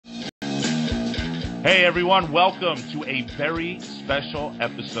Hey everyone, welcome to a very special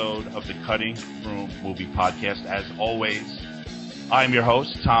episode of the Cutting Room Movie Podcast. As always, I'm your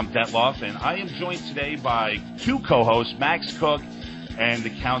host, Tom Detloff, and I am joined today by two co-hosts, Max Cook and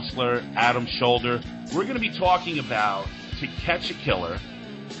the counselor, Adam Shoulder. We're going to be talking about To Catch a Killer,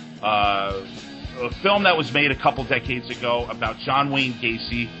 a film that was made a couple decades ago about John Wayne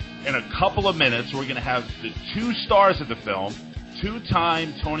Gacy. In a couple of minutes, we're going to have the two stars of the film,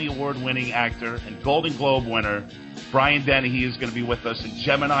 two-time Tony Award-winning actor and Golden Globe winner Brian Dennehy is going to be with us, and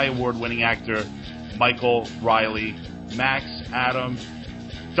Gemini Award-winning actor Michael Riley. Max, Adam,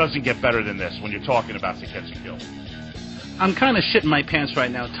 doesn't get better than this when you're talking about To Catch a Killer. I'm kind of shitting my pants right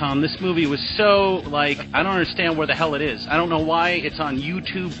now, Tom. This movie was so, I don't understand where the hell it is. I don't know why it's on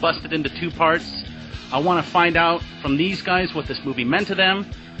YouTube, busted into two parts. I want to find out from these guys what this movie meant to them.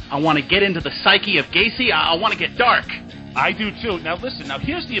 I want to get into the psyche of Gacy. I want to get dark. I do too. Now listen,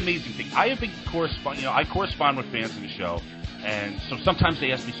 here's the amazing thing. I have been I correspond with fans of the show, and so sometimes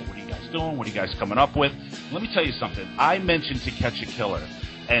they ask me, so what are you guys doing? What are you guys coming up with? Let me tell you something. I mentioned To Catch a Killer,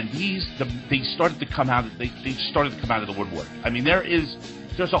 and they started to come out of the woodwork. I mean,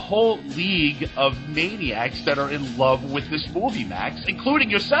 there's a whole league of maniacs that are in love with this movie, Max, including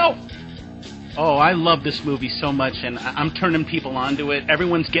yourself. Oh, I love this movie so much, and I'm turning people onto it.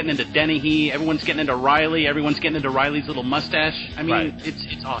 Everyone's getting into Dennehy. Everyone's getting into Riley. Everyone's getting into Riley's little mustache. I mean, right.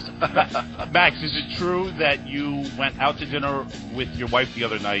 It's awesome. Max, is it true that you went out to dinner with your wife the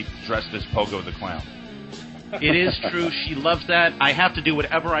other night dressed as Pogo the Clown? It is true. She loves that. I have to do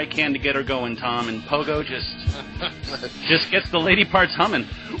whatever I can to get her going, Tom, and Pogo just gets the lady parts humming.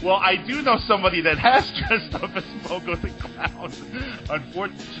 Well, I do know somebody that has dressed up as Pogo the Clown,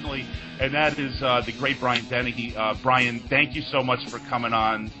 unfortunately, and that is the great Brian Dennehy. Brian, thank you so much for coming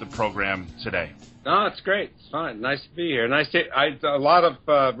on the program today. No, it's great. It's fine. Nice to be here. A lot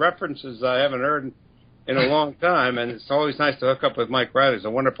of references I haven't heard in a long time, and it's always nice to hook up with Mike Riley. He's a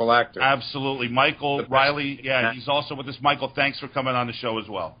wonderful actor. Absolutely. Michael Riley, he's also with us. Michael, thanks for coming on the show as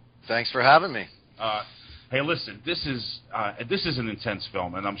well. Thanks for having me. Hey, listen, this is an intense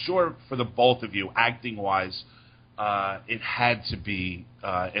film, and I'm sure for the both of you, acting-wise, it had to be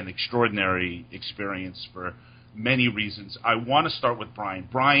an extraordinary experience for many reasons. I want to start with Brian.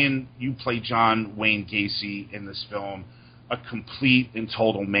 Brian, you play John Wayne Gacy in this film, a complete and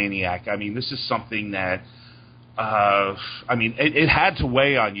total maniac. I mean, this is something that, it had to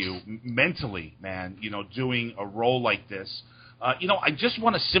weigh on you mentally, man, doing a role like this. I just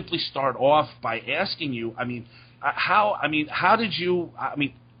want to simply start off by asking you, how did you,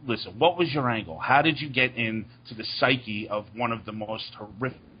 listen, what was your angle? How did you get into the psyche of one of the most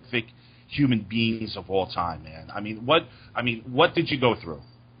horrific human beings of all time, man? What did you go through?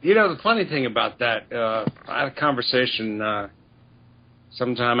 The funny thing about that, I had a conversation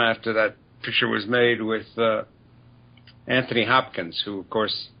sometime after that picture was made with Anthony Hopkins, who, of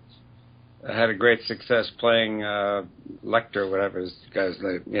course, had a great success playing Lecter, whatever his guy's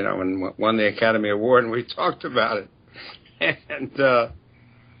name, and won the Academy Award, and we talked about it. And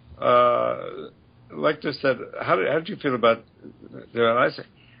Lecter said, how did you feel about it?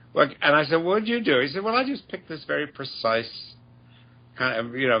 I said, what did you do? He said, well, I just picked this very precise kind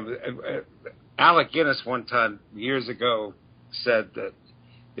of, Alec Guinness one time years ago said that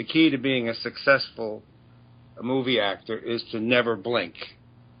the key to being a successful movie actor is to never blink.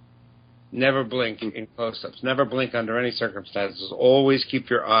 Never blink in close-ups. Never blink under any circumstances. Always keep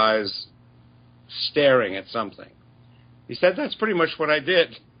your eyes staring at something. He said, that's pretty much what I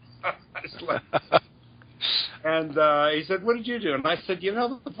did. And he said, what did you do? And I said,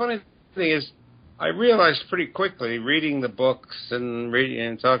 the funny thing is, I realized pretty quickly, reading the books and reading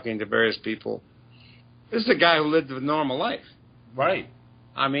and talking to various people, this is a guy who lived a normal life. Right.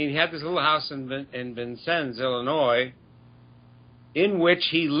 He had this little house in Vincennes, Illinois, in which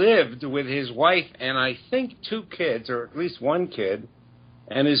he lived with his wife and I think two kids, or at least one kid,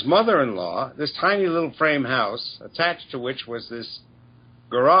 and his mother-in-law, this tiny little frame house, attached to which was this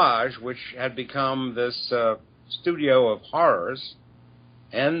garage, which had become this studio of horrors.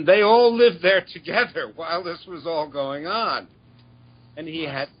 And they all lived there together while this was all going on. And he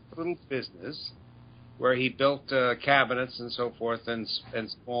had a little business where he built cabinets and so forth, and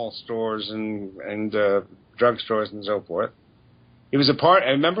small stores and drugstores and so forth. He was a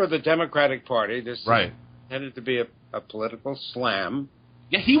member of the Democratic Party. This right. Tended to be a political slam.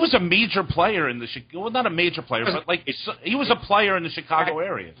 Yeah, he was a major player in not a major player, but he was a player in the Chicago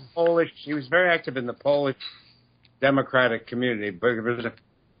area. He was very active in the Polish Democratic community, but there was a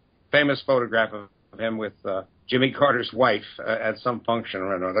famous photograph of him with Jimmy Carter's wife at some function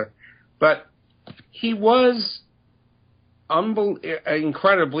or another. But he was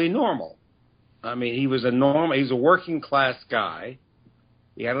incredibly normal. I mean, he was a working class guy.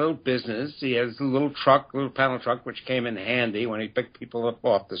 He had a little business. He has a little panel truck, which came in handy when he picked people up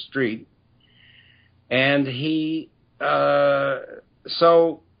off the street. And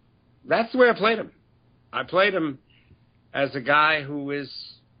so that's the way I played him. I played him as a guy who is,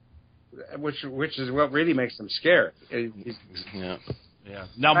 which is what really makes him scary. Yeah.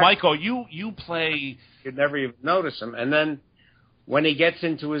 Now, Michael, you play. You'd never even notice him, and then when he gets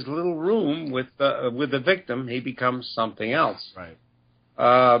into his little room with the victim, he becomes something else. Right.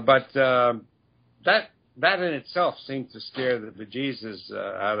 But that in itself seemed to scare the bejesus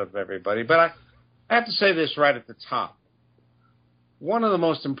out of everybody. But I have to say this right at the top. One of the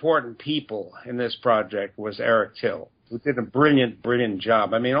most important people in this project was Eric Till, who did a brilliant, brilliant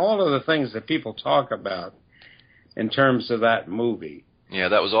job. I mean, all of the things that people talk about in terms of that movie. Yeah,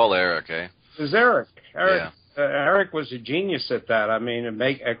 that was all Eric, eh? It was Eric. Eric was a genius at that. I mean,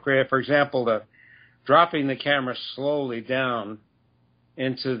 for example, dropping the camera slowly down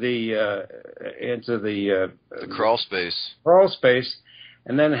into the crawl space. Crawl space,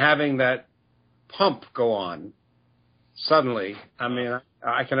 and then having that pump go on suddenly. I mean,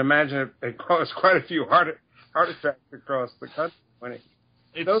 I can imagine it caused quite a few heart attacks across the country when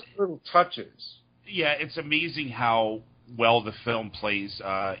those little touches. Yeah, it's amazing how well the film plays.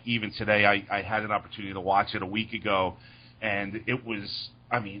 Even today, I had an opportunity to watch it a week ago, and it was.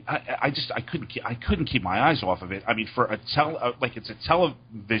 I mean, I couldn't keep my eyes off of it. I mean, for it's a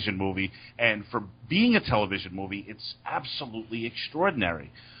television movie, and for being a television movie, it's absolutely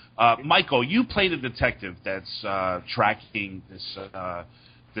extraordinary. Michael, you played a detective that's tracking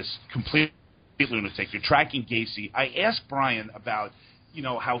this complete lunatic. You're tracking Gacy. I asked Brian about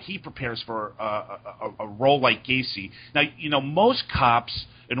how he prepares for a role like Gacy. Now, most cops,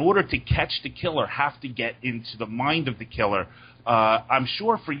 in order to catch the killer, have to get into the mind of the killer. I'm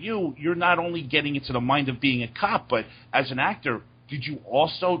sure for you, you're not only getting into the mind of being a cop, but as an actor, did you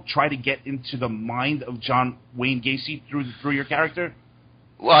also try to get into the mind of John Wayne Gacy through your character?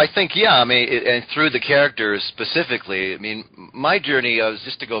 Well, I think, yeah. I mean, and through the characters specifically. I mean, my journey was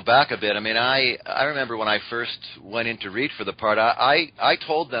just to go back a bit. I mean, I remember when I first went in to read for the part, I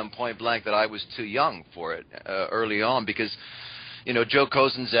told them point blank that I was too young for it early on because, Joe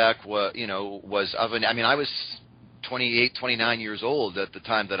Kozenczak was of an. I mean, I was 28, 29 years old at the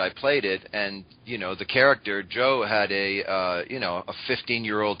time that I played it, and the character Joe had a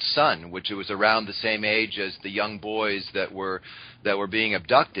 15-year-old son, which was around the same age as the young boys that were being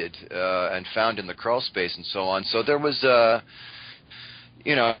abducted and found in the crawl space and so on. So there was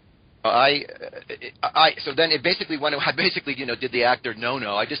so then it basically when I did the actor no,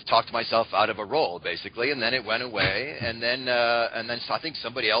 I just talked myself out of a role basically, and then it went away, and then I think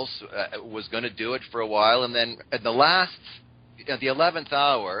somebody else was going to do it for a while, and then at the 11th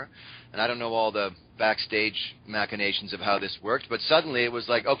hour, and I don't know all the backstage machinations of how this worked, but suddenly it was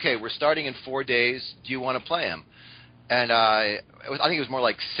like, okay, we're starting in 4 days. Do you want to play him? And I think it was more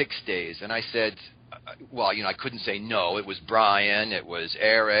like 6 days, and I said, well, I couldn't say no. It was Brian, it was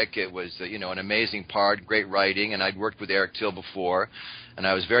Eric, it was an amazing part, great writing, and I'd worked with Eric Till before, and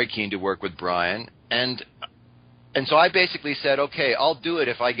I was very keen to work with Brian, and so I basically said, okay, I'll do it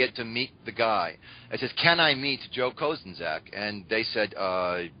if I get to meet the guy. I said, can I meet Joe Kozenczak? And they said,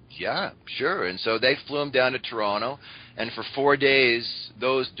 yeah, sure. And so they flew him down to Toronto, and for 4 days,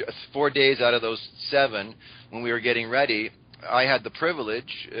 4 days out of those 7, when we were getting ready, I had the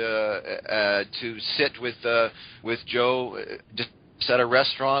privilege to sit with Joe just at a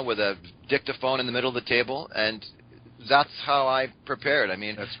restaurant with a dictaphone in the middle of the table, and that's how I prepared. I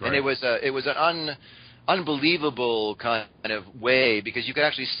mean, that's right. And it was an unbelievable kind of way, because you could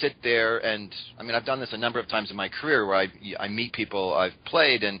actually sit there and, I mean, I've done this a number of times in my career where I meet people I've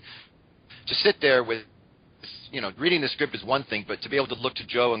played, and to sit there with, reading the script is one thing, but to be able to look to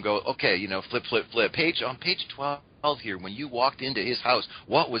Joe and go, okay, flip, on page 12 here, when you walked into his house,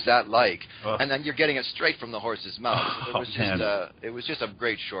 what was that like? And then you're getting it straight from the horse's mouth. It was just a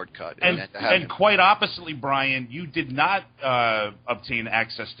great shortcut. And quite oppositely, Brian, you did not obtain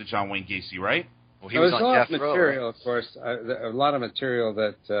access to John Wayne Gacy, right? Well, he was on death row. Material, of course, a lot of material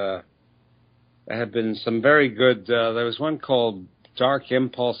that had been some very good. There was one called Dark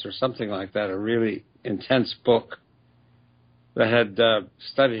Impulse or something like that, a really intense book that had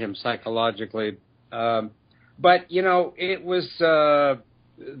studied him psychologically. But it was the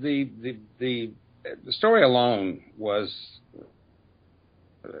story alone was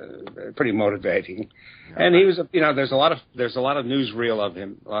pretty motivating, and he was there's a lot of newsreel of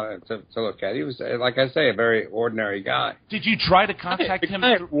him to look at. He was, like I say, a very ordinary guy. Did you try to contact him?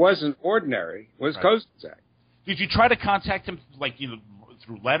 The guy wasn't ordinary. Was Kozenczak. Did you try to contact him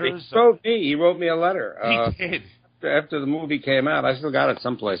through letters? He wrote me a letter. He did. After the movie came out. I still got it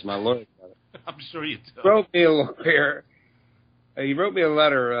someplace. My lawyer got it. I'm sure you do. He wrote me a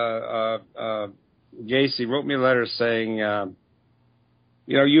letter, Gacy wrote me a letter saying,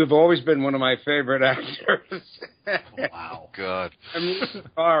 you've always been one of my favorite actors. Wow. God. I'm really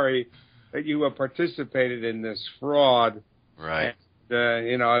sorry that you have participated in this fraud. Right.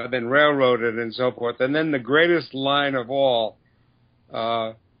 And, I've been railroaded and so forth. And then the greatest line of all,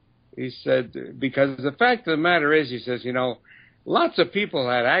 he said, because the fact of the matter is, he says, lots of people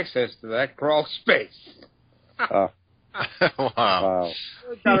had access to that crawl space. Wow.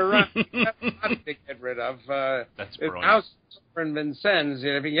 Got around to get rid of. That's brilliant. House in Vincennes,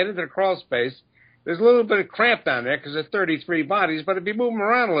 if you get into the crawl space, there's a little bit of cramp down there because there's 33 bodies, but if you move them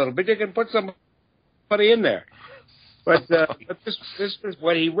around a little bit, you can put somebody in there. But this was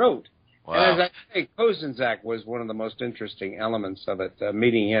what he wrote. Wow. And as I say, Kozenczak was one of the most interesting elements of it,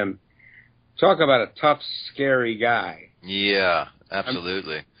 meeting him. Talk about a tough, scary guy. Yeah,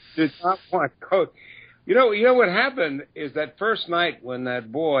 absolutely. Did not want coach. You know what happened is that first night when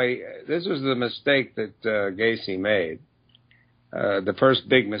that boy, this was the mistake that Gacy made, the first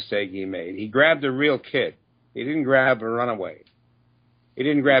big mistake he made. He grabbed a real kid. He didn't grab a runaway. He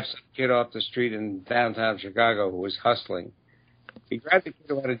didn't grab some kid off the street in downtown Chicago who was hustling. He grabbed the kid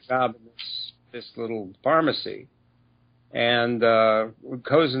who had a job in this little pharmacy. And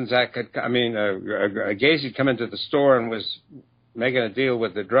Kozenczak Gacy had come into the store and was making a deal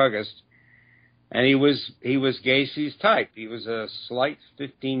with the druggist. And he was Gacy's type. He was a slight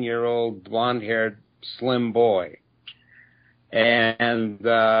 15-year-old, blonde-haired, slim boy. And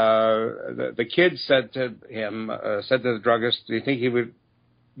the kid said to the druggist, "Do you think he would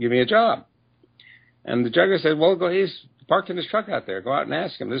give me a job?" And the druggist said, "Well, go. He's parked in his truck out there. Go out and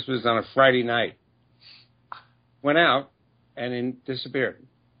ask him." This was on a Friday night. Went out and then disappeared.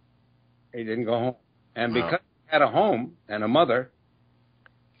 He didn't go home. And because he had a home and a mother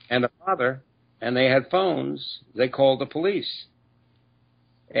and a father, and they had phones, they called the police.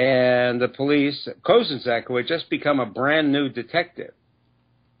 And the police, Kozenczak, who had just become a brand new detective,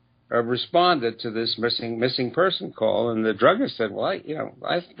 responded to this missing person call. And the druggist said, "Well, I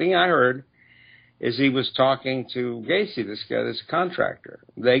think I heard is he was talking to Gacy, this guy, this contractor."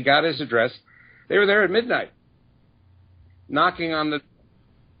 They got his address. They were there at midnight, knocking on the.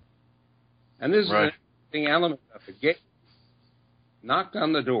 And this is an interesting element of it. Gacy knocked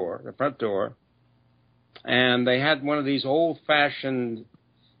on the door, the front door. And they had one of these old-fashioned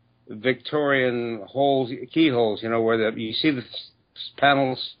Victorian keyholes, where you see the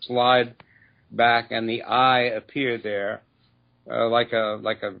panels slide back and the eye appeared there, like an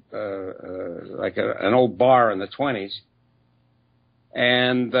old bar in the 20s.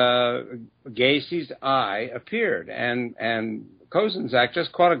 And Gacy's eye appeared, and Kozenczak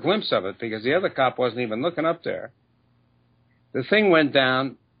just caught a glimpse of it because the other cop wasn't even looking up there. The thing went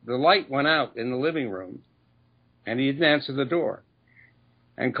down. The light went out in the living room, and he didn't answer the door.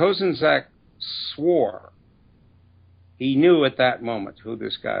 And Kozenczak swore he knew at that moment who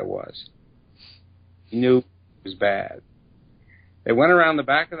this guy was. He knew it was bad. They went around the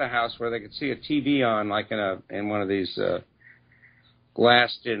back of the house where they could see a TV on, like in one of these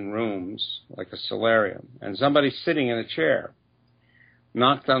glassed-in rooms, like a solarium, and somebody sitting in a chair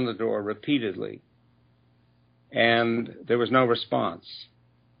knocked on the door repeatedly, and there was no response.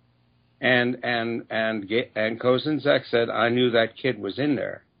 And Kozenczak said, "I knew that kid was in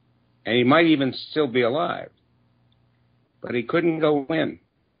there, and he might even still be alive, but he couldn't go in."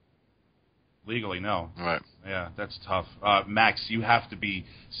 Legally, no. Right. Yeah, that's tough. Max, you have to be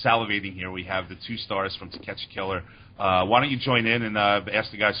salivating here. We have the 2 stars from To Catch a Killer. Why don't you join in and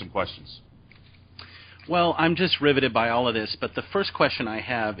ask the guys some questions? Well, I'm just riveted by all of this, but the first question I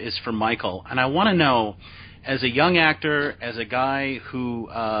have is for Michael, and I want to know, as a young actor, as a guy who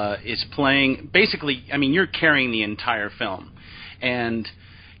is playing, basically, you're carrying the entire film, and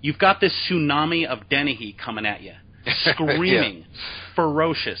you've got this tsunami of Dennehy coming at you, screaming,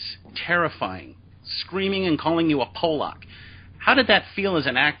 ferocious, terrifying, screaming and calling you a Polak. How did that feel as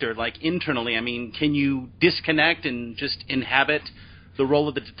an actor, like internally? Can you disconnect and just inhabit the role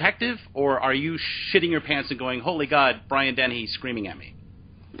of the detective, or are you shitting your pants and going, "Holy God, Brian Dennehy screaming at me"?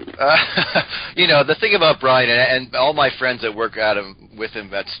 The thing about Brian, and all my friends that work with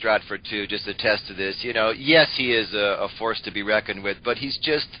him at Stratford too, just attest to this. Yes, he is a force to be reckoned with, but he's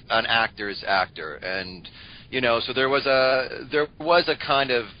just an actor's actor, and so there was a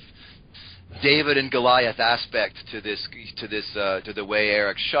kind of David and Goliath aspect to the way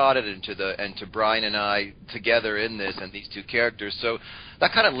Eric shot it, and to Brian and I together in this, and these 2 characters. So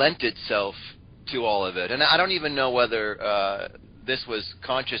that kind of lent itself to all of it, and I don't even know whether this was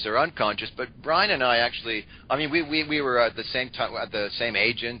conscious or unconscious, but Brian and I actually, I mean, we were at the same time, at the same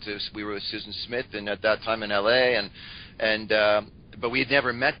agent. We were with Susan Smith, and at that time in L.A., but we had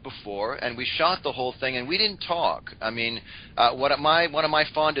never met before, and we shot the whole thing, and we didn't talk. I mean, one of my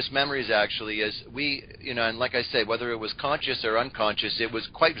fondest memories actually is and like I say, whether it was conscious or unconscious, it was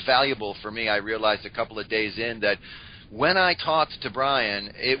quite valuable for me. I realized a couple of days in that when I talked to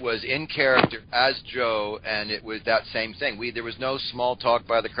Brian, it was in character as Joe, and it was that same thing. There was no small talk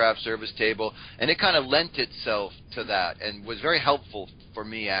by the craft service table, and it kind of lent itself to that and was very helpful for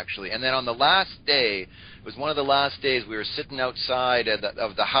me, actually. And then on the last day, it was one of the last days, we were sitting outside of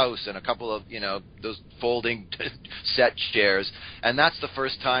the house in a couple of, those folding set chairs, and that's the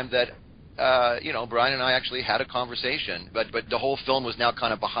first time that Brian and I actually had a conversation, but the whole film was now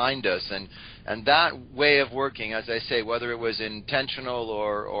kind of behind us, and that way of working, as I say, whether it was intentional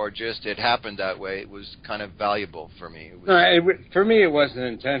or just it happened that way, it was kind of valuable for me. For me, it wasn't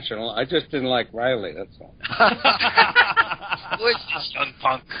intentional. I just didn't like Riley, that's all. Who's this young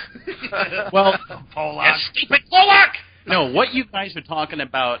punk? Well, Polak. Stupid Polak! No, what you guys are talking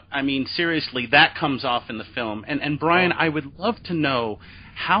about, I mean, seriously, that comes off in the film. And Brian, I would love to know,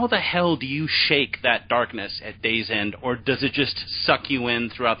 how the hell do you shake that darkness at Day's End, or does it just suck you in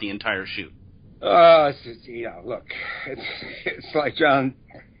throughout the entire shoot? Look, it's like John,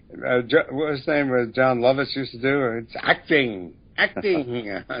 what his name was, John Lovitz used to do? It's acting.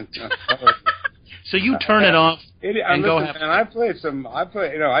 So you turn it off and go have... And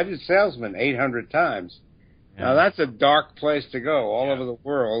I did Salesman 800 times. Yeah. Now, that's a dark place to go all over the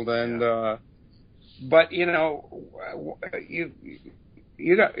world, and, but,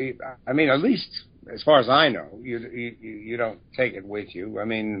 I mean, at least as far as I know, you don't take it with you. I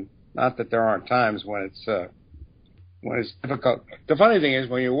mean, not that there aren't times when it's difficult. The funny thing is,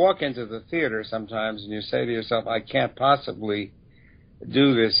 when you walk into the theater sometimes and you say to yourself, I can't possibly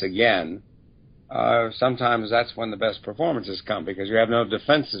do this again, sometimes that's when the best performances come, because you have no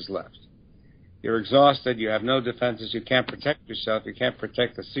defenses left. You're exhausted, you have no defenses, you can't protect yourself, you can't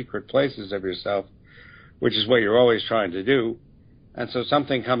protect the secret places of yourself, which is what you're always trying to do. And so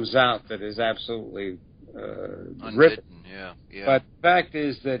something comes out that is absolutely ripping. Yeah. But the fact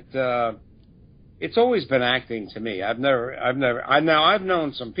is that it's always been acting to me. I've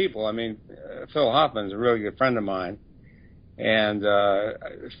known some people. I mean, Phil Hoffman's a really good friend of mine, and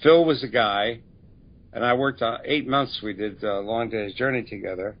Phil was a guy, and I worked 8 months. We did Long Day's Journey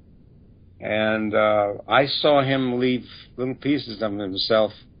together, and I saw him leave little pieces of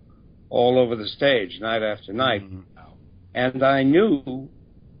himself all over the stage, night after night. Mm-hmm. And I knew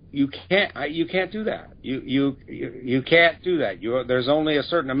you can't do that. You can't do that. There's only a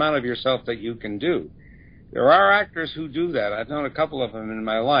certain amount of yourself that you can do. There are actors who do that. I've known a couple of them in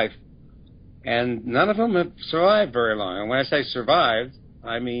my life, and none of them have survived very long. And when I say survived,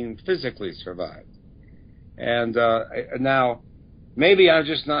 I mean physically survived. And now, maybe I'm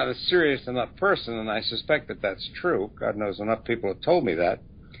just not a serious enough person, and I suspect that that's true. God knows enough people have told me that.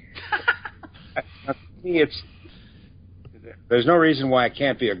 To me, there's no reason why it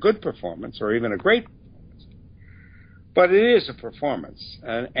can't be a good performance or even a great performance. But it is a performance.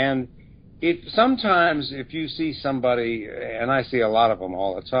 And sometimes if you see somebody, and I see a lot of them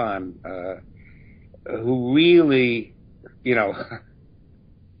all the time, who really,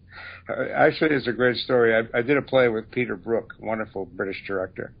 actually it's a great story. I did a play with Peter Brook, a wonderful British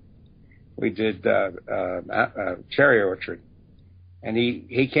director. We did Cherry Orchard. And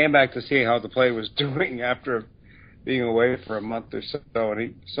he came back to see how the play was doing after being away for a month or so, and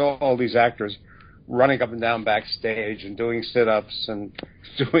he saw all these actors running up and down backstage and doing sit-ups and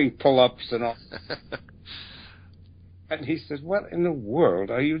doing pull-ups and all. And he said, what in the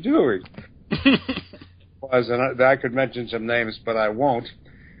world are you doing? And I could mention some names, but I won't.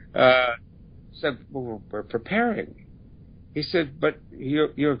 Said, well, we're preparing. He said, but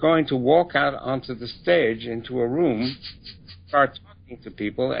you're going to walk out onto the stage into a room, start talking to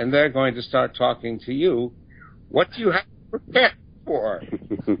people, and they're going to start talking to you. What do you have to prepare for?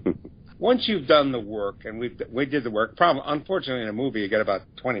 Once you've done the work, and we did the work, unfortunately in a movie you get about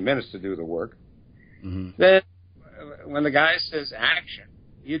 20 minutes to do the work, then when the guy says action,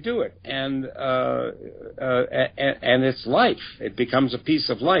 you do it. And it's life. It becomes a piece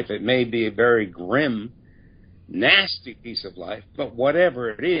of life. It may be a very grim, nasty piece of life, but whatever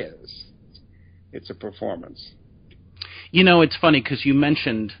it is, it's a performance. It's funny because you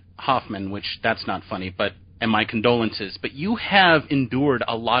mentioned Hoffman, which that's not funny, and my condolences, but you have endured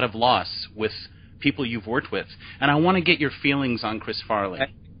a lot of loss with people you've worked with, and I want to get your feelings on Chris Farley.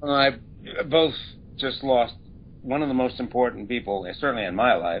 I both just lost one of the most important people, certainly in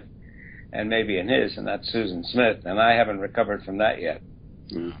my life, and maybe in his, and that's Susan Smith, and I haven't recovered from that yet.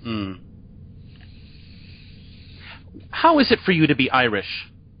 Mm. How is it for you to be Irish?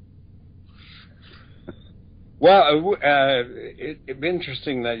 Well, it's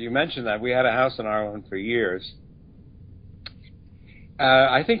interesting that you mentioned that. We had a house in Ireland for years.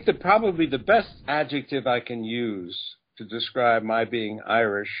 I think that probably the best adjective I can use to describe my being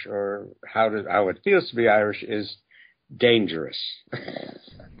Irish, or how it feels to be Irish, is dangerous.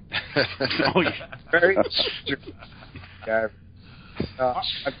 Oh, yeah. Very dangerous.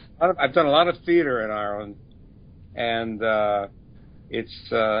 I've done a lot of theater in Ireland, and it's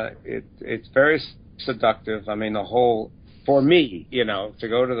very seductive. I mean, for me, to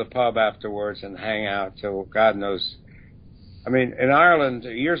go to the pub afterwards and hang out till God knows. I mean, in Ireland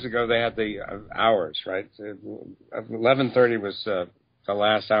years ago they had the hours, right? 11:30 was the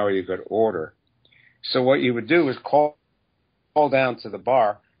last hour you could order. So what you would do is call down to the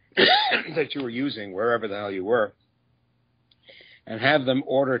bar that you were using, wherever the hell you were, and have them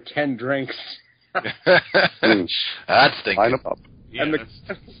order 10 drinks. That's thinking. Yeah, and the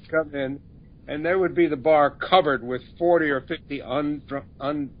guests would come in, and there would be the bar covered with 40 or 50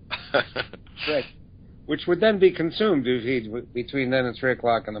 drinks, which would then be consumed between then and 3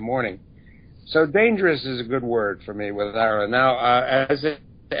 o'clock in the morning. So dangerous is a good word for me with Ireland. Now, as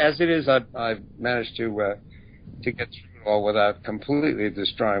it is, I've managed to get through it all without completely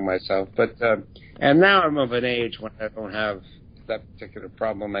destroying myself. But and now I'm of an age when I don't have that particular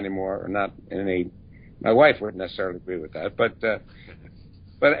problem anymore, or not any. My wife wouldn't necessarily agree with that, but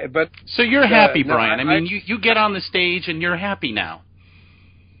so you're happy, Brian. I mean, you get on the stage and you're happy now.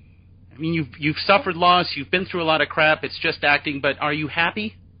 I mean, you've suffered loss, you've been through a lot of crap. It's just acting, but are you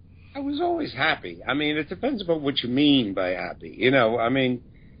happy? I was always happy. I mean, it depends about what you mean by happy. I mean,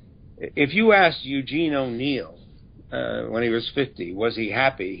 if you asked Eugene O'Neill when he was 50, was he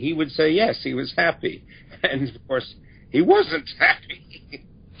happy? He would say yes, he was happy, and of course, he wasn't happy.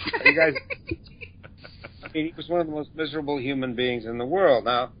 You guys. I mean, he was one of the most miserable human beings in the world.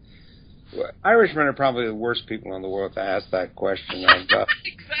 Now, Irishmen are probably the worst people in the world to ask that question.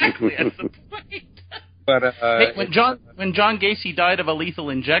 Exactly, that's the point. But hey, when John Gacy died of a lethal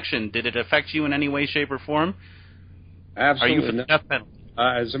injection, did it affect you in any way, shape, or form? Absolutely. Are you for the death penalty?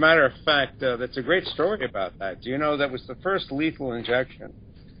 As a matter of fact, that's a great story about that. Do you know that was the first lethal injection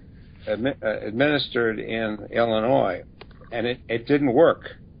administered in Illinois, and it didn't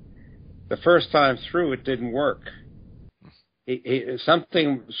work. The first time through, it didn't work.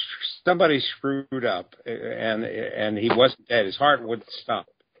 Somebody screwed up, and he wasn't dead. His heart wouldn't stop,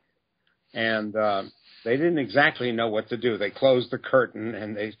 and they didn't exactly know what to do. They closed the curtain,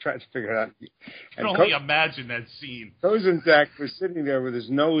 and they tried to figure it out. I can only imagine that scene. Kozenczak was sitting there with his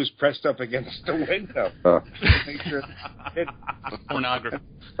nose pressed up against the window. Make sure pornography.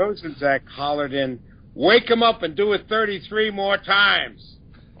 Kozenczak hollered in, "Wake him up and do it 33 more times."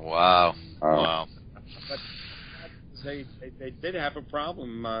 Wow. Wow. But they did have a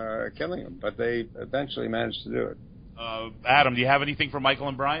problem killing him, but they eventually managed to do it. Adam, do you have anything for Michael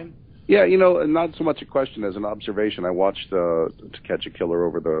and Brian? Yeah, not so much a question as an observation. I watched To Catch a Killer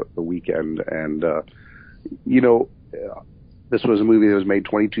over the weekend, and, this was a movie that was made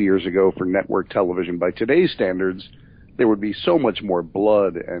 22 years ago for network television. By today's standards, there would be so much more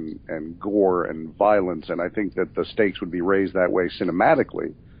blood and gore and violence, and I think that the stakes would be raised that way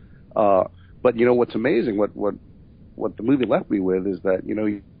cinematically. But what's amazing, what the movie left me with is that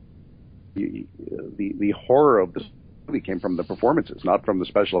the horror of this movie came from the performances, not from the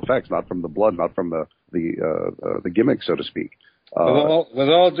special effects, not from the blood, not from the gimmick, so to speak. With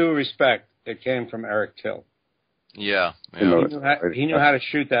all due respect, it came from Eric Till. Yeah. He knew how to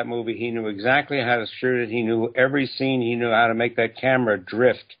shoot that movie. He knew exactly how to shoot it. He knew every scene. He knew how to make that camera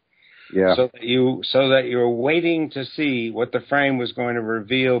drift. Yeah. So that you were waiting to see what the frame was going to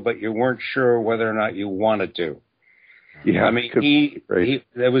reveal, but you weren't sure whether or not you wanted to. Yeah. I mean,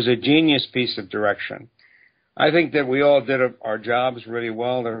 there was a genius piece of direction. I think that we all did our jobs really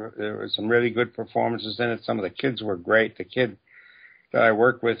well. There were some really good performances in it. Some of the kids were great. The kid that I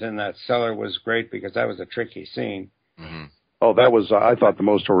worked with in that cellar was great because that was a tricky scene. Mm-hmm. Oh, that was, I thought, the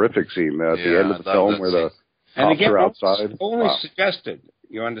most horrific scene at the end of the film where the cops are outside. Only suggested,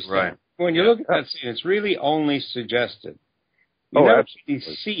 you understand? Right. When you look at that scene, it's really only suggested. You never really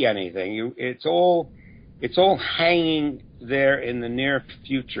see anything. It's all hanging there in the near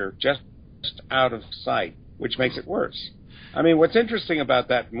future, just out of sight, which makes it worse. I mean, what's interesting about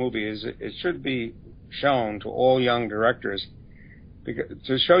that movie is it should be shown to all young directors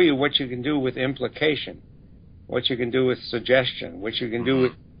to show you what you can do with implication, what you can do with suggestion, what you can do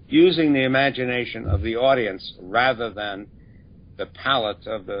with using the imagination of the audience rather than the palette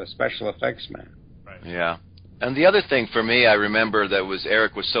of the special effects man. Right. Yeah. And the other thing for me, I remember that was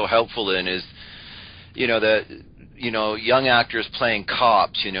Eric was so helpful in is, young actors playing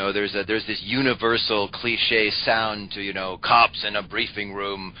cops. There's this universal cliche sound to cops in a briefing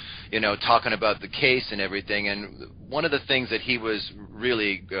room, talking about the case and everything. And one of the things that he was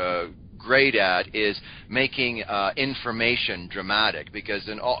really great at is making information dramatic, because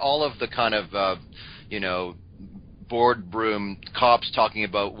in all of the kind of boardroom cops talking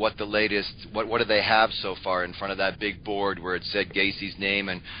about what the latest, what do they have so far in front of that big board where it said Gacy's name,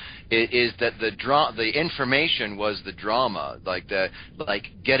 and it is that the information was the drama, like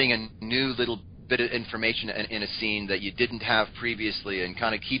getting a new little bit of information in a scene that you didn't have previously, and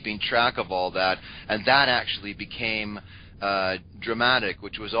kind of keeping track of all that, and that actually became dramatic,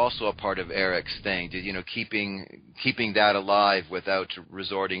 which was also a part of Eric's thing, keeping that alive without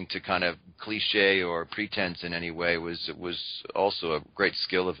resorting to kind of cliche or pretense in any way was also a great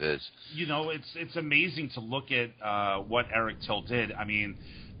skill of his. It's amazing to look at what Eric Till did. I mean,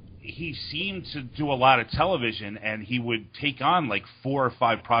 he seemed to do a lot of television, and he would take on like 4 or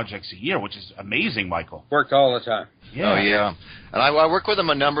 5 projects a year, which is amazing, Michael. Worked all the time. Yeah. Oh, yeah. And I worked with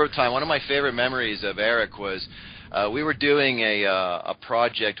him a number of times. One of my favorite memories of Eric was we were doing a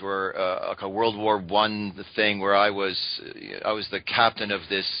project where like a World War I thing where I was the captain of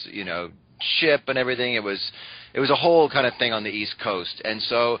this ship and everything. It was a whole kind of thing on the East Coast, and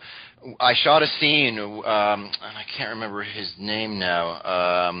so I shot a scene, and I can't remember his name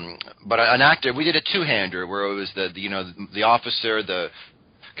now, but an actor. We did a 2-hander where it was the officer, the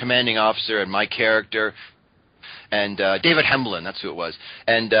commanding officer, and my character. And David Hemblin, that's who it was.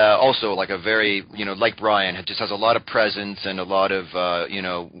 And also, like a very, like Brian, just has a lot of presence and a lot of,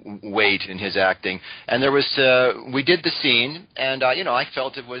 weight in his acting. And there was, we did the scene, and, I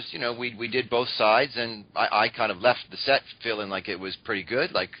felt it was, we did both sides, and I kind of left the set feeling like it was pretty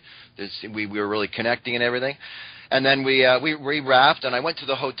good, like we were really connecting and everything. And then we wrapped, and I went to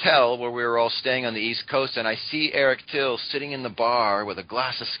the hotel where we were all staying on the East Coast, and I see Eric Till sitting in the bar with a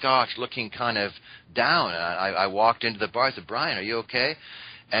glass of scotch looking kind of down. And I walked into the bar. I said, "Brian, are you okay?"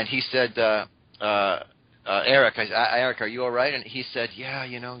 And he said, Eric, Eric, are you all right? And he said, "Yeah,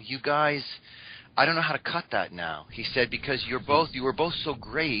 you guys, I don't know how to cut that now." He said, "Because you were both so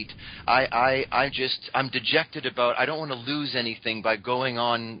great. I'm dejected about, I don't want to lose anything by going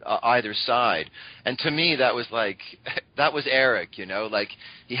on either side." And to me, that was that was Eric, like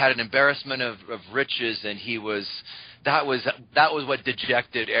he had an embarrassment of riches, and that was what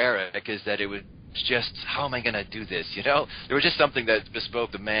dejected Eric, is that it was just, how am I going to do this? There was just something that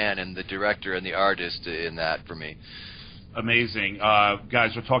bespoke the man and the director and the artist in that for me. Amazing.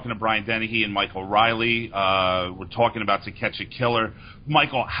 Guys, we're talking to Brian Dennehy and Michael Riley. We're talking about To Catch a Killer.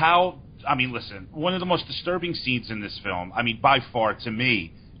 Michael, listen, one of the most disturbing scenes in this film, by far to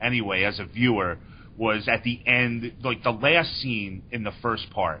me anyway, as a viewer, was at the end, like the last scene in the first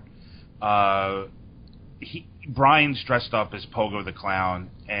part. Brian's dressed up as Pogo the Clown,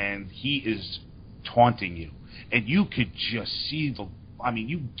 and he is taunting you. And you could just see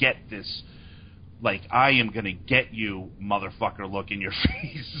you get this, like, I am going to get you, motherfucker, look in your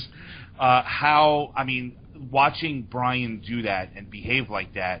face. Watching Brian do that and behave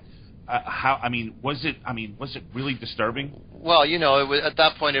like that, was it really disturbing? Well, at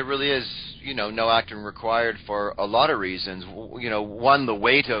that point it really is, no acting required for a lot of reasons. One, the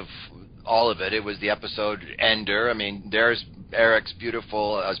weight of all of it. It was the episode ender. There's Eric's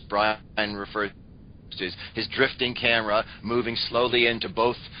beautiful, as Brian referred to, his drifting camera moving slowly into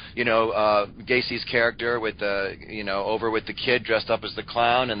both, Gacy's character with the, over with the kid dressed up as the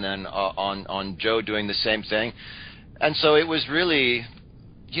clown, and then on Joe doing the same thing. And so it was really,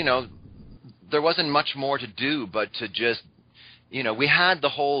 there wasn't much more to do but to just, we had the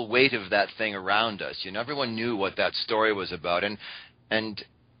whole weight of that thing around us. Everyone knew what that story was about, and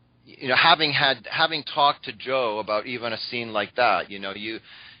having talked to Joe about even a scene like that,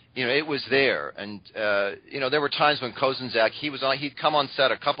 it was there. And there were times when Kozenzak, he'd come on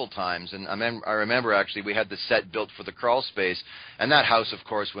set a couple times, and I remember actually we had the set built for the crawl space, and that house, of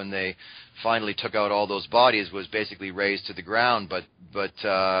course, when they finally took out all those bodies, was basically razed to the ground. But when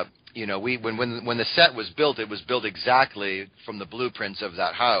the set was built, it was built exactly from the blueprints of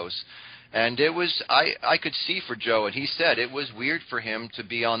that house. And it was, I could see for Joe, and he said it was weird for him to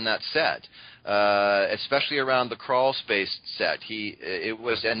be on that set, especially around the crawl space set.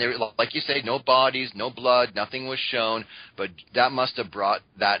 And there, like you say, no bodies, no blood, nothing was shown, but that must have brought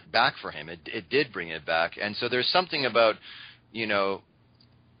that back for him. It did bring it back. And so there's something about,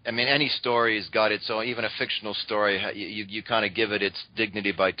 any story's got its own, even a fictional story, you kind of give it its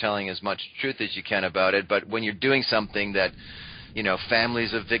dignity by telling as much truth as you can about it. But when you're doing something that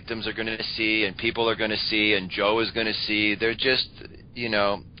families of victims are going to see, and people are going to see, and Joe is going to see. They're just,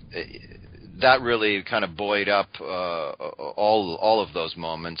 that really kind of buoyed up all of those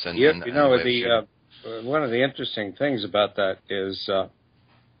moments. And one of the interesting things about that is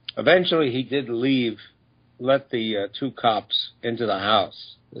eventually he did let the two cops into the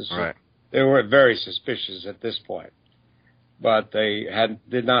house. Right. They were very suspicious at this point, but they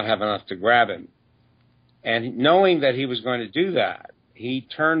did not have enough to grab him. And knowing that he was going to do that, he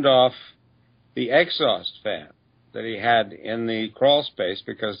turned off the exhaust fan that he had in the crawl space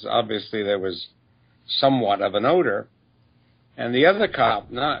because obviously there was somewhat of an odor. And the other cop,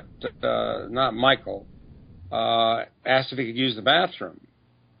 not Michael, asked if he could use the bathroom.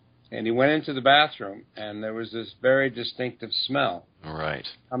 And he went into the bathroom, and there was this very distinctive smell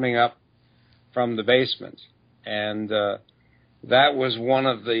coming up from the basement. And that was one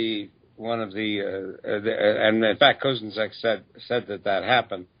of the and in fact Kozenzak said that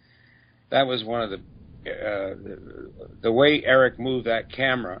happened. That was one of the way Eric moved that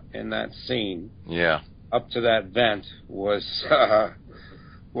camera in that scene. Yeah. Up to that vent was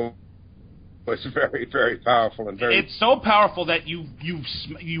very, very powerful and very. It's so powerful that you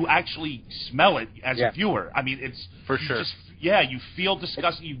actually smell it as a viewer. I mean, it's for sure. You feel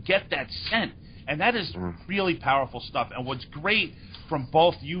disgusting. You get that scent, and that is really powerful stuff. And what's great from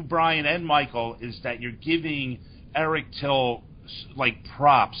both you, Brian, and Michael is that you're giving Eric Till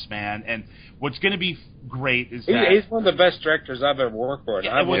props, man. And what's going to be great is that he's one of the best directors I've ever worked for.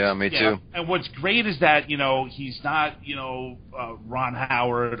 Yeah, me too. And what's great is that he's not Ron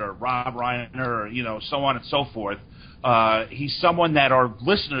Howard or Rob Reiner or so on and so forth. He's someone that our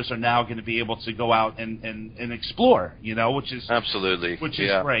listeners are now going to be able to go out and explore. Which is absolutely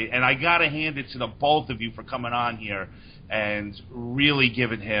great. And I got to hand it to the both of you for coming on here and really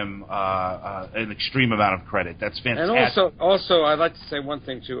giving him an extreme amount of credit. That's fantastic. And also, I'd like to say one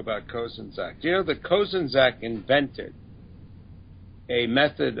thing, too, about Kozenzak. Do you know that Kozenzak invented a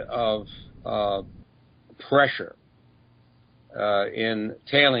method of pressure in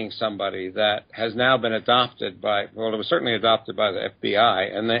tailing somebody that has now been adopted it was certainly adopted by the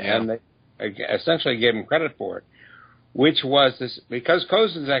FBI, and they essentially gave him credit for it, which was this, because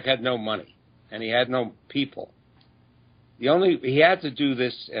Kozenzak had no money, and he had no people. He had to do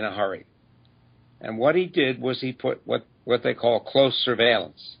this in a hurry. And what he did was he put what they call close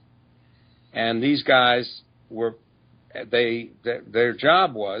surveillance. And these guys their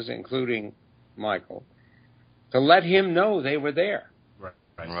job was, including Michael, to let him know they were there.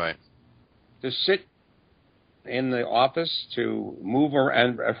 Right. To sit in the office, to move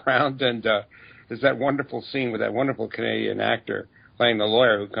around, and there's that wonderful scene with that wonderful Canadian actor playing the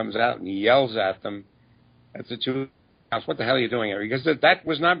lawyer who comes out and yells at them, at the two. What the hell are you doing here? Because that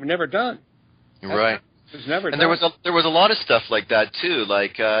was never done. Right. It was never done. And there was a lot of stuff like that too.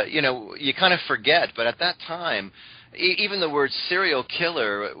 You kind of forget, but at that time, even the word serial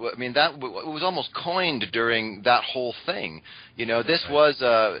killer, I mean, that was almost coined during that whole thing. This was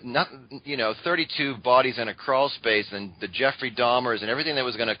 32 bodies in a crawl space, and the Jeffrey Dahmers and everything that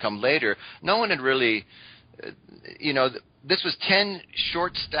was going to come later. No one had really, this was 10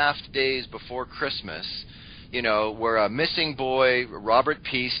 short-staffed days before Christmas. Where a missing boy, Robert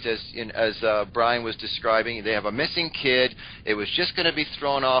Peast, as Brian was describing, they have a missing kid. It was just going to be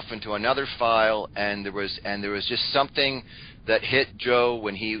thrown off into another file, and there was just something that hit Joe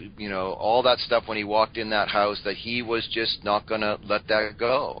when he, all that stuff when he walked in that house, that he was just not going to let that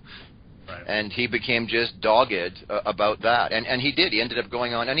go. Right. And he became just dogged about that, and he did. He ended up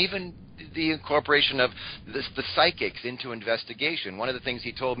going on, and even the incorporation of the psychics into investigation. One of the things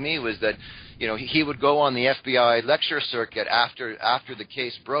he told me was that, he would go on the FBI lecture circuit after the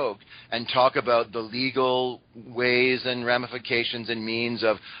case broke and talk about the legal ways and ramifications and means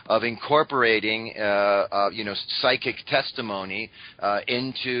of incorporating, psychic testimony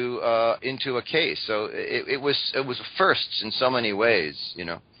into a case. So it was firsts in so many ways,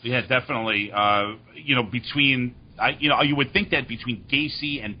 Yeah, definitely. Between. You would think that between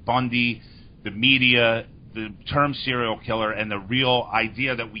Gacy and Bundy, the media, the term serial killer, and the real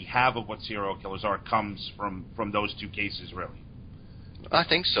idea that we have of what serial killers are comes from those two cases, really. I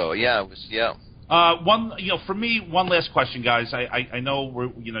think so. Yeah, For me, one last question, guys. I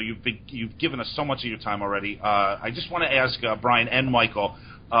know you've given us so much of your time already. I just want to ask Brian and Michael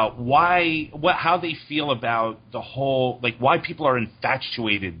how they feel about the whole, why people are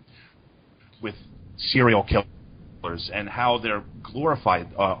infatuated with serial killers. and how they're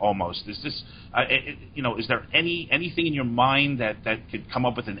glorified almost. Is this, is there anything in your mind that could come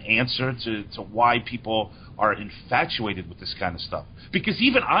up with an answer to why people are infatuated with this kind of stuff? Because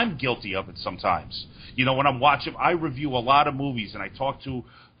even I'm guilty of it sometimes. When I'm watching, I review a lot of movies and I talk to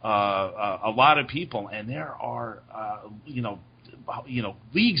a lot of people, and there are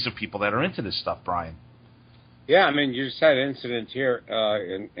leagues of people that are into this stuff, Brian. Yeah, I mean, you just had an incident here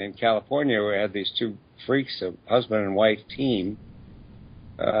in California where we had these two freaks, a husband and wife team,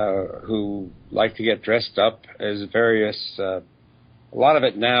 who like to get dressed up as various. A lot of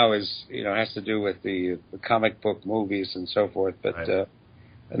it now is, has to do with the comic book movies and so forth. But right.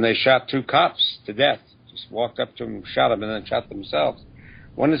 And they shot two cops to death. Just walked up to them, shot them, and then shot themselves.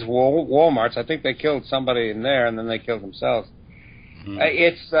 One is Walmart's. I think they killed somebody in there, and then they killed themselves.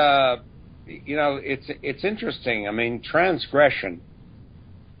 Mm-hmm. It's interesting. I mean, transgression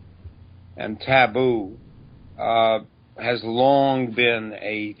and taboo has long been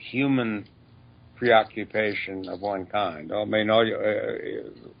a human preoccupation of one kind. I mean,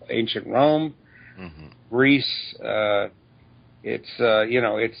 ancient Rome, mm-hmm. Greece. It's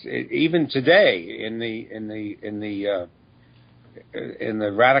even today in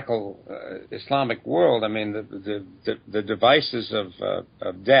the radical Islamic world. I mean, the devices of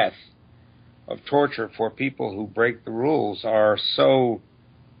death, of torture for people who break the rules are so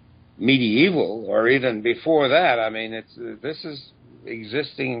medieval, or even before that. I mean, this is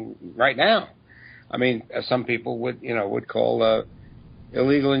existing right now. I mean, some people would call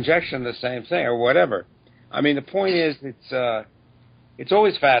illegal injection the same thing or whatever. I mean, the point is, it's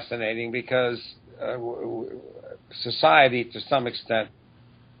always fascinating because society, to some extent,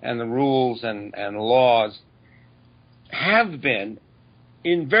 and the rules and laws have been,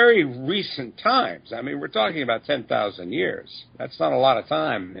 in very recent times, I mean, we're talking about 10,000 years. That's not a lot of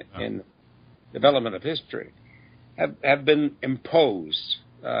time in development of history. Have been imposed,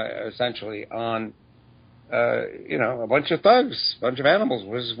 essentially, on, a bunch of thugs, a bunch of animals,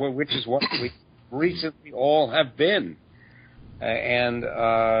 which is what we recently all have been.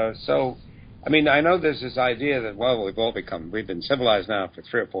 So, I mean, I know there's this idea that, well, we've been civilized now for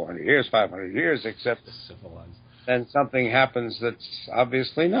 300 or 400 years, 500 years, except civilized. Then something happens that's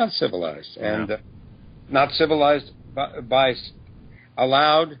obviously not civilized, and not civilized by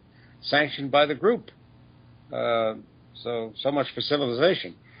allowed, sanctioned by the group. So much for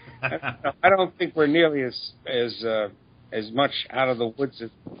civilization. I don't think we're nearly as much out of the woods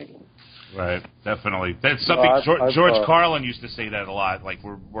as. Right, definitely. That's something George Carlin used to say that a lot. Like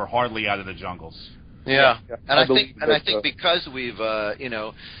we're hardly out of the jungles. Yeah, and I think because we've had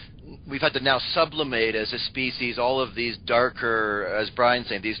to now sublimate as a species all of these darker, as Brian's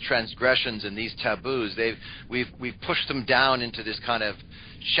saying, these transgressions and these taboos. We've pushed them down into this kind of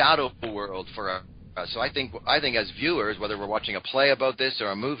shadow world for us. So I think as viewers, whether we're watching a play about this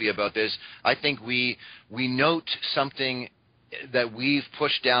or a movie about this, I think we note something that we've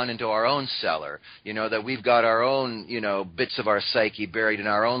pushed down into our own cellar, that we've got our own, bits of our psyche buried in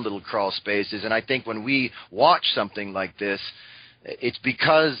our own little crawl spaces. And I think when we watch something like this, it's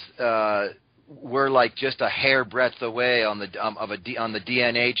because we're like just a hair breadth away on the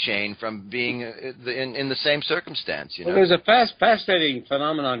DNA chain from being in the same circumstance. Well, there's a fascinating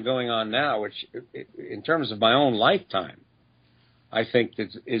phenomenon going on now, which, in terms of my own lifetime, I think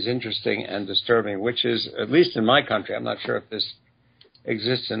is interesting and disturbing, which is, at least in my country, I'm not sure if this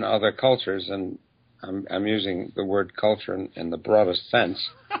exists in other cultures, and I'm using the word culture in the broadest sense,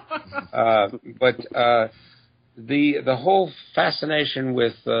 but the whole fascination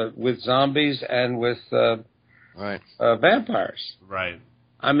with zombies and with vampires. Right.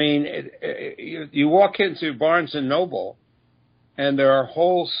 I mean, you walk into Barnes and Noble, and there are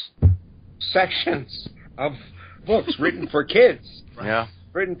whole sections of books written for kids. Yeah.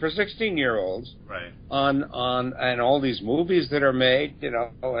 Written for 16-year-olds. Right. On and all these movies that are made,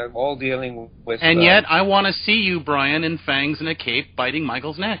 all dealing with. And yet, I want to see you, Brian, in fangs and a cape, biting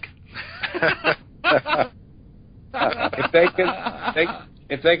Michael's neck. If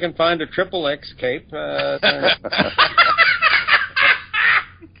they can find a XXX cape.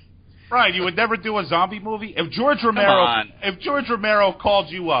 Brian, you would never do a zombie movie? If George Romero called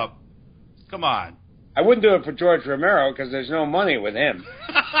you up, come on. I wouldn't do it for George Romero because there's no money with him.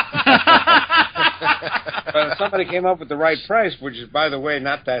 But if somebody came up with the right price, which is, by the way,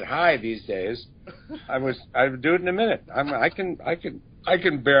 not that high these days, I would do it in a minute. I can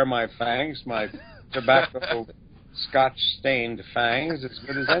bear my fangs, my tobacco Scotch-stained fangs, as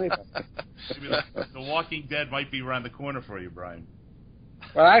good as anybody. The Walking Dead might be around the corner for you, Brian.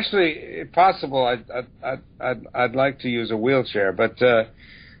 Well, actually, if possible, I'd like to use a wheelchair, but yeah,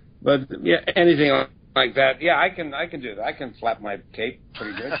 anything like that. Yeah, I can do that. I can flap my cape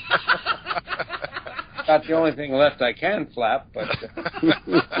pretty good. Not the only thing left I can flap, but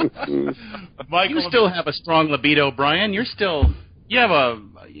Michael, you still have a strong libido, Brian.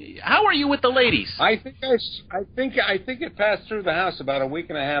 How are you with the ladies? I think it passed through the house about a week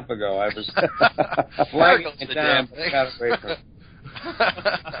and a half ago. I was flagging it down, but got away from it.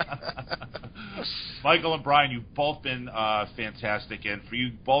 Michael and Brian, you've both been fantastic, and for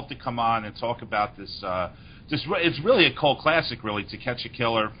you both to come on and talk about this, it's really a cult classic, really, To Catch a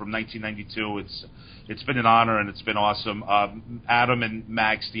Killer from 1992. It's been an honor and it's been awesome. Adam and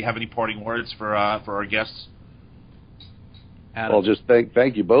Max, do you have any parting words for our guests? Adam. Well, just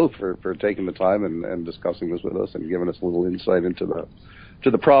thank you both for taking the time and discussing this with us and giving us a little insight into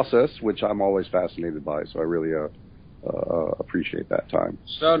the process, which I'm always fascinated by. So I really appreciate that time.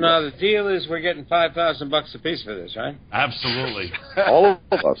 So now the deal is we're getting $5,000 a piece for this, right? Absolutely. All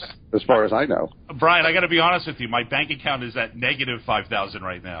of us, as far as I know. Brian, I got to be honest with you. My bank account is at negative $5,000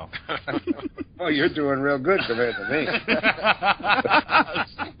 right now. Oh, you're doing real good compared to me.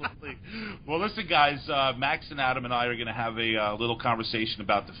 Absolutely. Well, listen, guys. Max and Adam and I are going to have a little conversation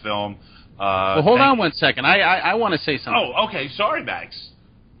about the film. Well, hold on one second. I want to say something. Oh, okay. Sorry, Max.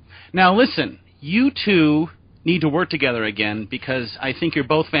 Now, listen. You two need to work together again because I think you're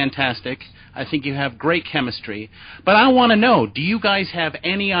both fantastic. I think you have great chemistry. But I want to know, do you guys have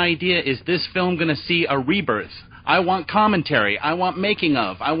any idea, is this film going to see a rebirth? I want commentary. I want making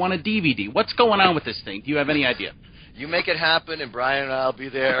of. I want a DVD. What's going on with this thing? Do you have any idea? You make it happen, and Brian and I'll be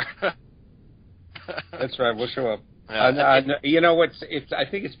there. That's right. We'll show up. Yeah. You know what's? I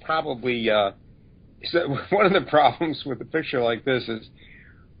think it's probably one of the problems with a picture like this is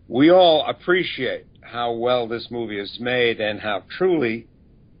we all appreciate how well this movie is made and how truly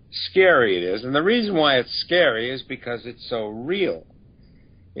scary it is. And the reason why it's scary is because it's so real.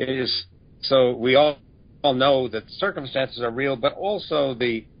 It is so we all know that the circumstances are real, but also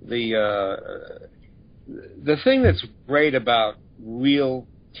the thing that's great about real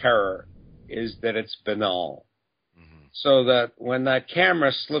terror is that it's banal. Mm-hmm. So that when that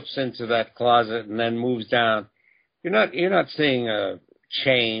camera slips into that closet and then moves down, you're not seeing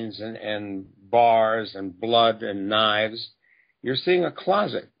chains and bars and blood and knives. You're seeing a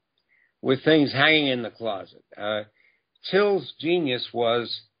closet with things hanging in the closet. Till's genius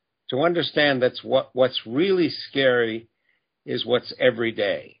was to understand that's what's really scary is what's every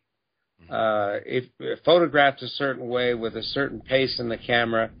day. If photographed a certain way with a certain pace in the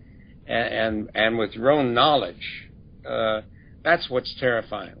camera and with your own knowledge, that's what's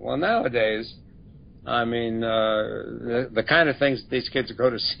terrifying. Well, nowadays, I mean, the kind of things these kids go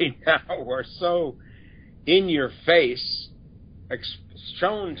to see now are so in your face,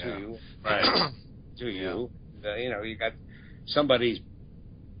 shown to you, right? To you, you got somebody's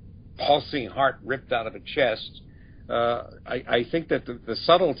pulsing heart ripped out of a chest. I think that the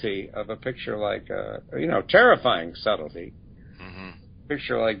subtlety of a picture like, terrifying subtlety,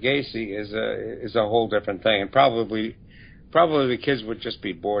 picture like Gacy is a whole different thing, and probably the kids would just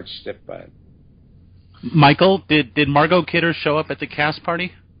be bored stiff by it. Michael, did Margot Kidder show up at the cast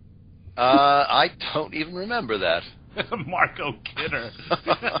party? I don't even remember that. Margot Kidder.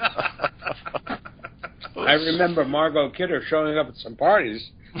 I remember Margot Kidder showing up at some parties.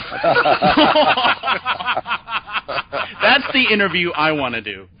 That's the interview I want to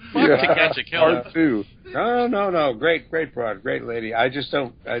do. To Catch a Killer. Part 2. No. Great broad, great lady. I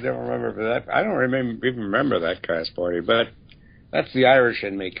don't remember that. I don't even remember that cast party, but that's the Irish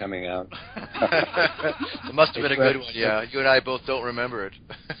in me coming out. It must have been a good one. Yeah, you and I both don't remember it.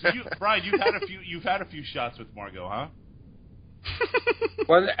 So Brian, you've had a few shots with Margot, huh?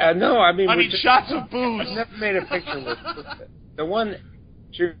 Well, no. I mean, shots of booze. I've never made a picture with the one.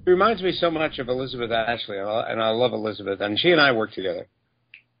 She reminds me so much of Elizabeth Ashley, and I love Elizabeth. And she and I worked together.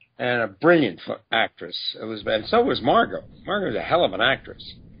 And a brilliant actress, Elizabeth. And so was Margot. Margot's a hell of an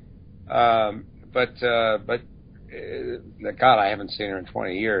actress. But God, I haven't seen her in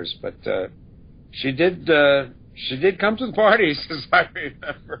 20 years. But she did come to the parties, as I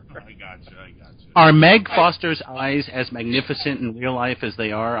remember. I gotcha. Are Meg Foster's eyes as magnificent in real life as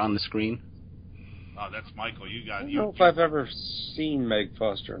they are on the screen? Oh, that's Michael. I don't know if I've ever seen Meg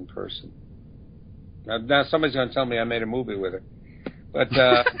Foster in person. Now somebody's going to tell me I made a movie with her, but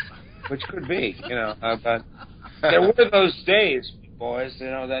which could be, But there were those days, boys.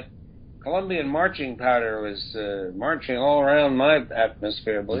 That Colombian marching powder was marching all around my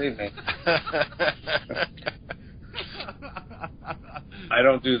atmosphere. Believe me. I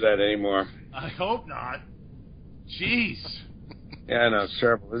don't do that anymore. I hope not. Jeez. Yeah, I know. It's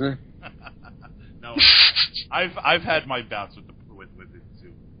terrible, isn't it? No, I've had my bouts with it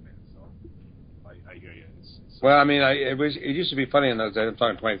too, man. So I hear Well, I mean, it used to be funny in those days. I'm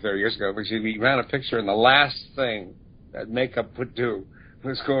talking 20, 30 years ago, because we ran a picture, and the last thing that makeup would do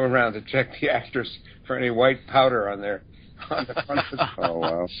was go around to check the actors for any white powder on the front of the Oh,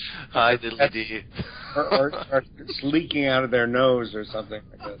 wow. Hi, diddly dee. or it's leaking out of their nose or something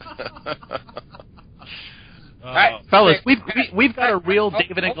like that. Fellas, we've got a real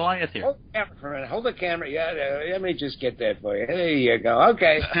David and Goliath here. Hold the camera for a minute. Hold the camera. Yeah, let me just get that for you. There you go.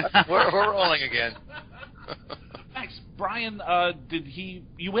 Okay. We're rolling again. Thanks, Brian.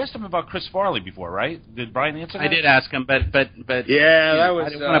 You asked him about Chris Farley before, right? Did Brian answer that? I did ask him, but yeah, that was. I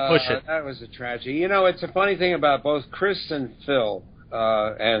didn't want to push it. That was a tragedy. You know, it's a funny thing about both Chris and Phil,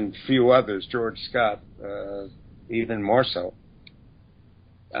 and a few others, George Scott, even more so.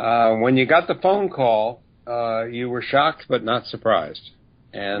 When you got the phone call, you were shocked but not surprised,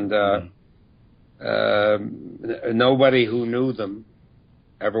 and nobody who knew them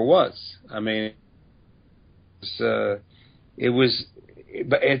ever was. I mean, but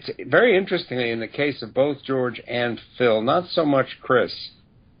it's very interestingly in the case of both George and Phil, not so much Chris.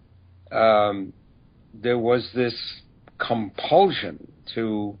 There was this compulsion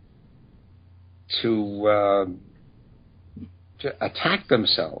to attack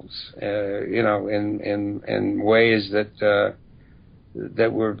themselves, in ways that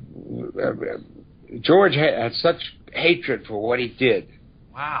were. George had such hatred for what he did.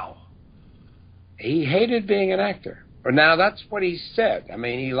 Wow. He hated being an actor. Now, that's what he said. I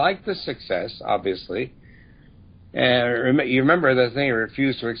mean, he liked the success, obviously. And you remember the thing, he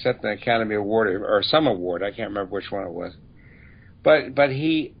refused to accept an Academy Award, or some award, I can't remember which one it was. But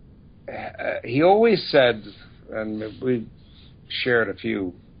he always said, and we shared a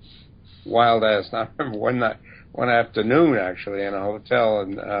few wild ass, I remember one afternoon, actually, in a hotel,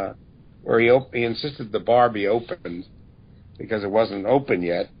 and where he insisted the bar be opened, because it wasn't open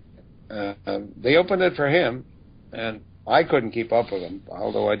yet. They opened it for him, and I couldn't keep up with him,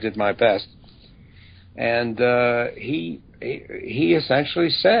 although I did my best. And he essentially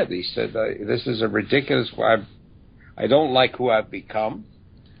said, this is a ridiculous, I don't like who I've become.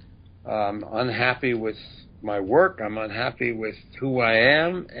 I'm unhappy with my work. I'm unhappy with who I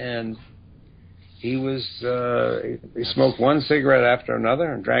am. And he smoked one cigarette after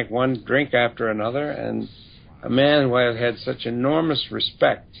another and drank one drink after another, and a man who I had such enormous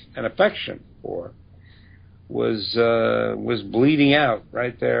respect and affection for was bleeding out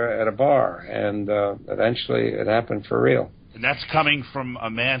right there at a bar, and eventually it happened for real. And that's coming from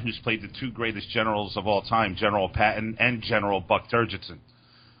a man who's played the two greatest generals of all time, General Patton and General Buck Turgidson.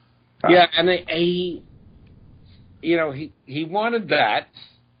 Yeah, and he wanted that,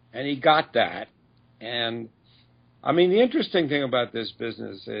 and he got that, and I mean the interesting thing about this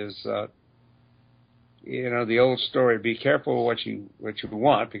business is. The old story, be careful what you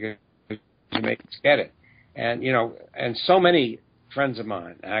want, because you may get it. And, and so many friends of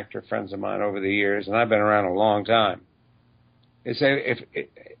mine, actor friends of mine over the years, and I've been around a long time, in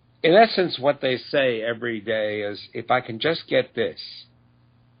essence what they say every day is, if I can just get this,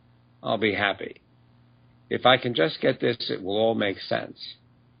 I'll be happy. If I can just get this, it will all make sense.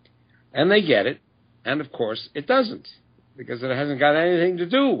 And they get it, and of course it doesn't, because it hasn't got anything to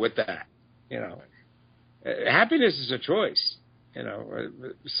do with that, Happiness is a choice,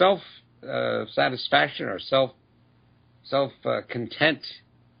 self satisfaction or self content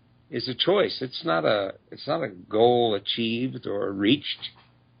is a choice. It's not a goal achieved or reached.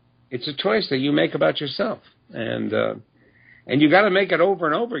 It's a choice that you make about yourself, and you got to make it over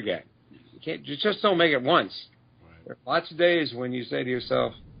and over again. You just don't make it once. Right. There are lots of days when you say to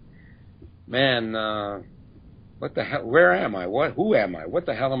yourself, "Man, what the hell? Where am I? Who am I? What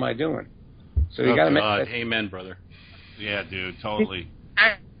the hell am I doing?" So you got to make that. Amen, brother. Yeah, dude, totally.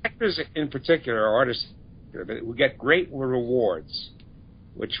 Actors in particular, artists, who get great rewards,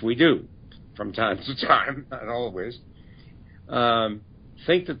 which we do from time to time, not always,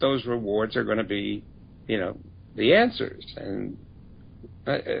 think that those rewards are going to be, the answers. And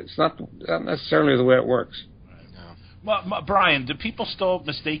it's not necessarily the way it works. Well, Brian, do people still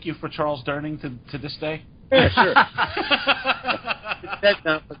mistake you for Charles Durning to this day? Yeah, sure. It's dead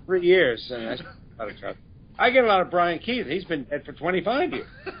now for 3 years, and that's not a trouble. I get a lot of Brian Keith. He's been dead for 25 years.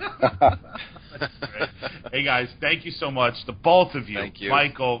 Hey, guys, thank you so much. The both of you. Thank you.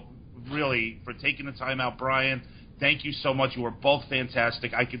 Michael, really, for taking the time out. Brian, thank you so much. You were both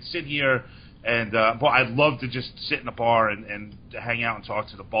fantastic. I could sit here and I'd love to just sit in a bar and hang out and talk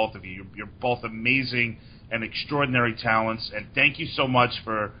to the both of you. You're both amazing and extraordinary talents, and thank you so much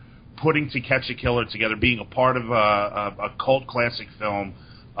for putting To Catch a Killer together, being a part of a cult classic film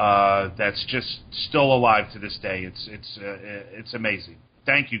that's just still alive to this day. It's amazing.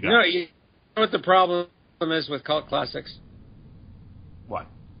 Thank you, guys. You know what the problem problem is with cult classics? What?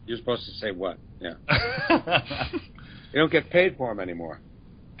 You're supposed to say what? Yeah. You don't get paid for them anymore.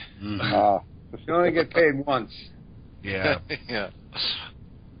 You only get paid once. Yeah. Yeah.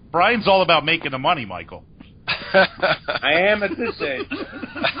 Brian's all about making the money, Michael. I am at this age.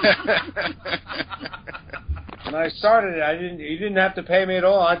 When I started it, you didn't have to pay me at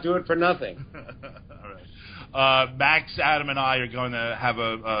all. I'd do it for nothing. All right. Max, Adam, and I are going to have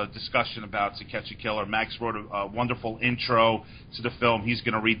a discussion about To Catch a Killer. Max wrote a wonderful intro to the film. He's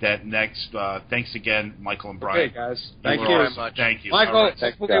going to read that next. Thanks again, Michael and Brian. Okay, guys. Thank you very much. Thank you. Michael, All right.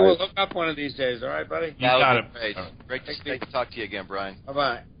 hopefully we'll hook up one of these days. All right, buddy? You got it. Great. All right. Great to talk to you again, Brian.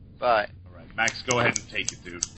 Bye-bye. Bye. All right. Max, go ahead and take it, dude.